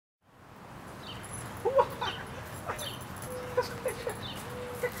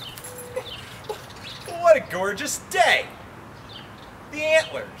gorgeous day! The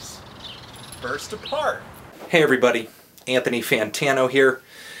Antlers burst apart. Hey everybody, Anthony Fantano here,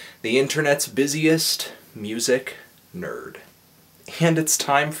 the internet's busiest music nerd. And it's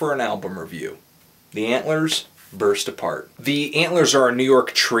time for an album review. The Antlers burst apart. The Antlers are a New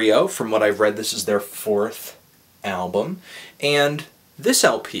York trio. From what I've read, this is their fourth album. And this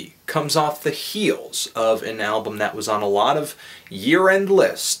LP comes off the heels of an album that was on a lot of year-end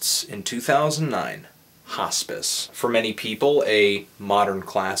lists in 2009. Hospice. For many people, a modern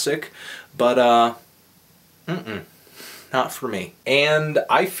classic, but not for me. And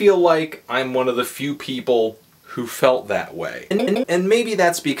I feel like I'm one of the few people who felt that way. And maybe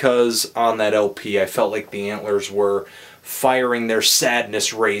that's because on that LP I felt like the Antlers were firing their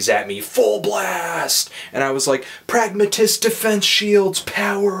sadness rays at me full blast, and I was like, pragmatist defense shields,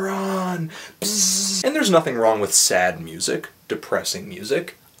 power on, bzzz. And there's nothing wrong with sad music, depressing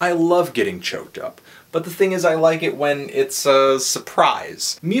music. I love getting choked up. But the thing is, I like it when it's a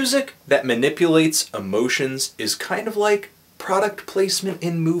surprise. Music that manipulates emotions is kind of like product placement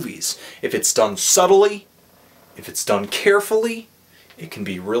in movies. If it's done subtly, if it's done carefully, it can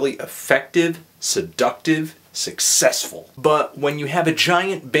be really effective, seductive, successful. But when you have a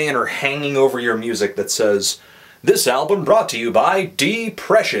giant banner hanging over your music that says, "This album brought to you by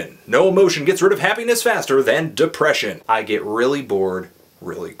depression. No emotion gets rid of happiness faster than depression," I get really bored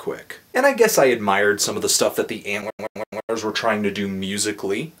really quick. And I guess I admired some of the stuff that the Antlers were trying to do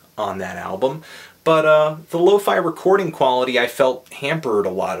musically on that album, but the lo-fi recording quality I felt hampered a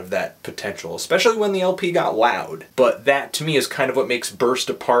lot of that potential, especially when the LP got loud. But that to me is kind of what makes Burst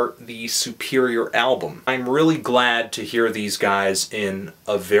Apart the superior album. I'm really glad to hear these guys in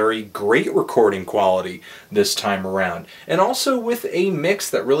a very great recording quality this time around, and also with a mix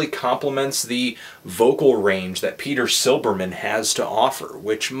that really complements the vocal range that Peter Silberman has to offer,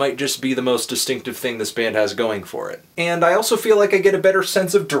 which might just be the most distinctive thing this band has going for it. And I also feel like I get a better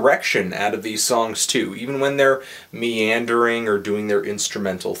sense of direction out of these songs too, even when they're meandering or doing their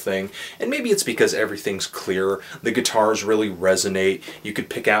instrumental thing. And maybe it's because everything's clear, the guitars really resonate, you could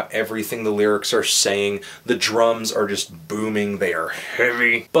pick out everything the lyrics are saying, the drums are just booming, they are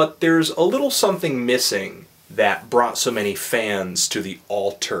heavy. But there's a little something missing that brought so many fans to the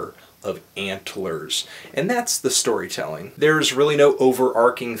altar of Antlers, and that's the storytelling. There's really no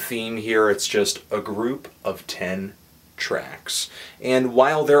overarching theme here, it's just a group of 10 tracks. And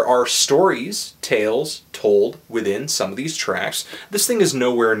while there are stories, tales, told within some of these tracks, this thing is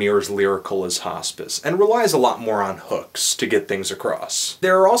nowhere near as lyrical as Hospice, and relies a lot more on hooks to get things across.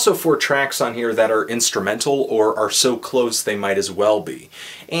 There are also 4 tracks on here that are instrumental or are so close they might as well be.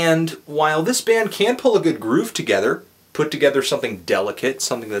 And while this band can pull a good groove together, put together something delicate,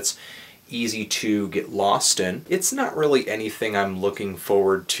 something that's easy to get lost in, it's not really anything I'm looking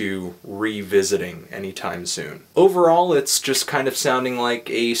forward to revisiting anytime soon. Overall, it's just kind of sounding like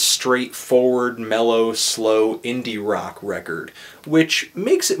a straightforward, mellow, slow indie rock record, which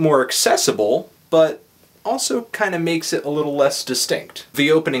makes it more accessible, but also kind of makes it a little less distinct.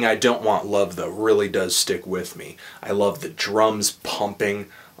 The opening I Don't Want Love, though, really does stick with me. I love the drums pumping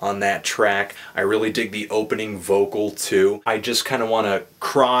on that track. I really dig the opening vocal too. I just kind of want to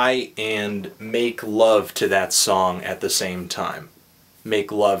cry and make love to that song at the same time.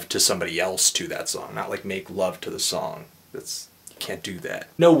 Make love to somebody else to that song, not like make love to the song. You can't do that.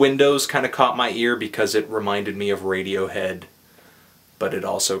 No Windows kind of caught my ear because it reminded me of Radiohead, but it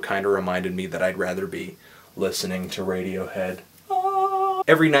also kind of reminded me that I'd rather be listening to Radiohead.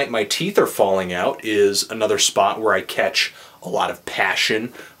 Every Night My Teeth Are Falling Out is another spot where I catch a lot of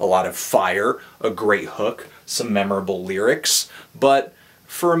passion, a lot of fire, a great hook, some memorable lyrics, but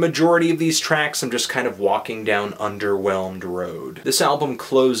for a majority of these tracks I'm just kind of walking down underwhelmed road. This album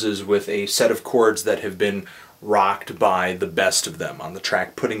closes with a set of chords that have been rocked by the best of them on the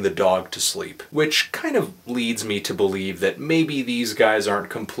track Putting the Dog to Sleep, which kind of leads me to believe that maybe these guys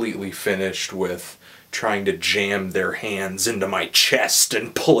aren't completely finished with trying to jam their hands into my chest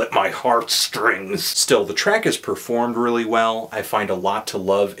and pull at my heartstrings. Still, the track is performed really well. I find a lot to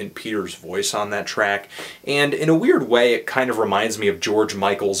love in Peter's voice on that track, and in a weird way it kind of reminds me of George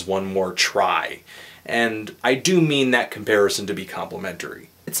Michael's One More Try. And I do mean that comparison to be complimentary.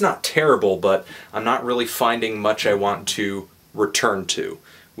 It's not terrible, but I'm not really finding much I want to return to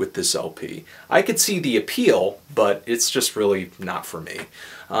with this LP. I could see the appeal, but it's just really not for me.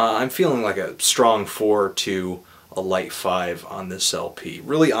 I'm feeling like a strong 4 to a light 5 on this LP.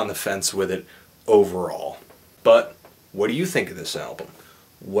 Really on the fence with it overall. But what do you think of this album?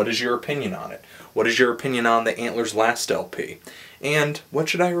 What is your opinion on it? What is your opinion on the Antlers' last LP? And what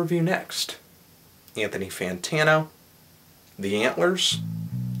should I review next? Anthony Fantano, The Antlers,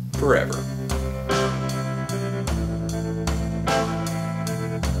 forever.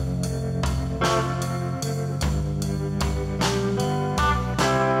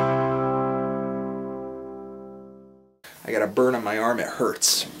 I got a burn on my arm. It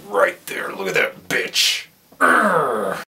hurts. Right there. Look at that bitch. Urgh.